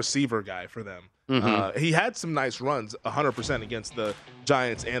kind of the receiver guy for them. He had some nice runs, 100% against the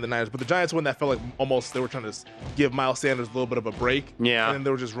Giants and the Niners, but the Giants one that felt like almost they were trying to give Miles Sanders a little bit of a break. Yeah. And then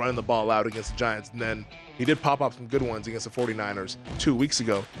they were just running the ball out against the Giants. And then he did pop up some good ones against the 49ers 2 weeks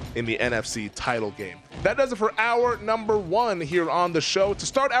ago in the NFC title game. That does it for hour number 1 here on the show. To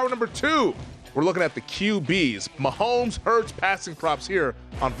start hour number 2, we're looking at the QBs. Mahomes, Hurts, passing props here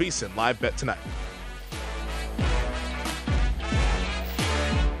on VSiN Live Bet Tonight.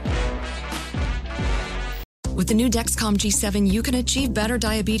 With the new Dexcom G7, you can achieve better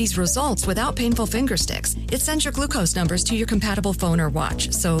diabetes results without painful finger sticks. It sends your glucose numbers to your compatible phone or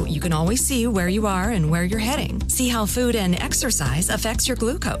watch, so you can always see where you are and where you're heading. See how food and exercise affects your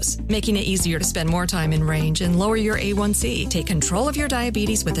glucose, making it easier to spend more time in range and lower your A1C. Take control of your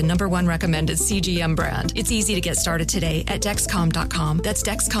diabetes with the #1 recommended CGM brand. It's easy to get started today at Dexcom.com. That's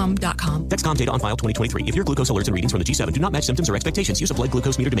Dexcom.com. Dexcom data on file 2023. If your glucose alerts and readings from the G7 do not match symptoms or expectations, use a blood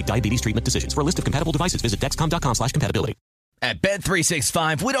glucose meter to make diabetes treatment decisions. For a list of compatible devices, visit Dexcom.com/compatibility. At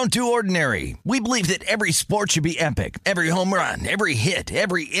Bet365, we don't do ordinary. We believe that every sport should be epic. Every home run, every hit,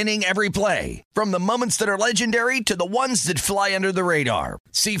 every inning, every play. From the moments that are legendary to the ones that fly under the radar.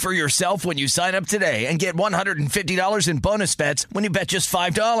 See for yourself when you sign up today and get $150 in bonus bets when you bet just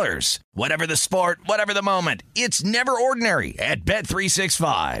 $5. Whatever the sport, whatever the moment, it's never ordinary at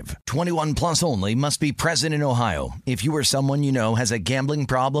Bet365. 21 plus only. Must be present in Ohio. If you or someone you know has a gambling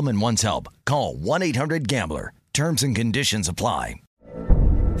problem and wants help, call 1-800-GAMBLER. Terms and conditions apply.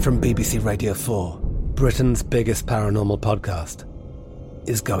 From BBC Radio 4, Britain's biggest paranormal podcast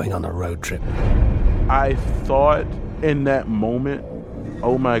is going on a road trip. I thought in that moment,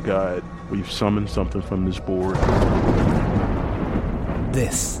 oh my God, we've summoned something from this board.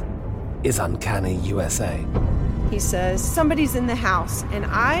 This is Uncanny USA. He says, somebody's in the house, and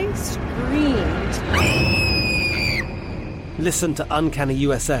I screamed. Listen to Uncanny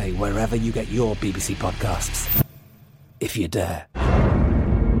USA wherever you get your BBC podcasts, if you dare.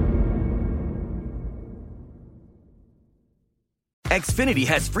 Xfinity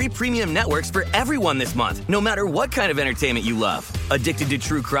has free premium networks for everyone this month, no matter what kind of entertainment you love. Addicted to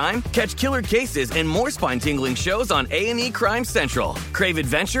true crime? Catch killer cases and more spine-tingling shows on A&E Crime Central. Crave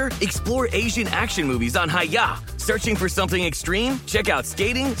adventure? Explore Asian action movies on Hi-YAH. Searching for something extreme? Check out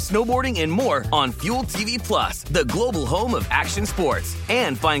skating, snowboarding, and more on Fuel TV Plus, the global home of action sports.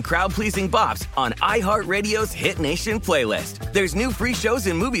 And find crowd-pleasing bops on iHeartRadio's Hit Nation playlist. There's new free shows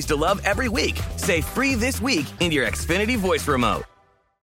and movies to love every week. Say free this week in your Xfinity voice remote.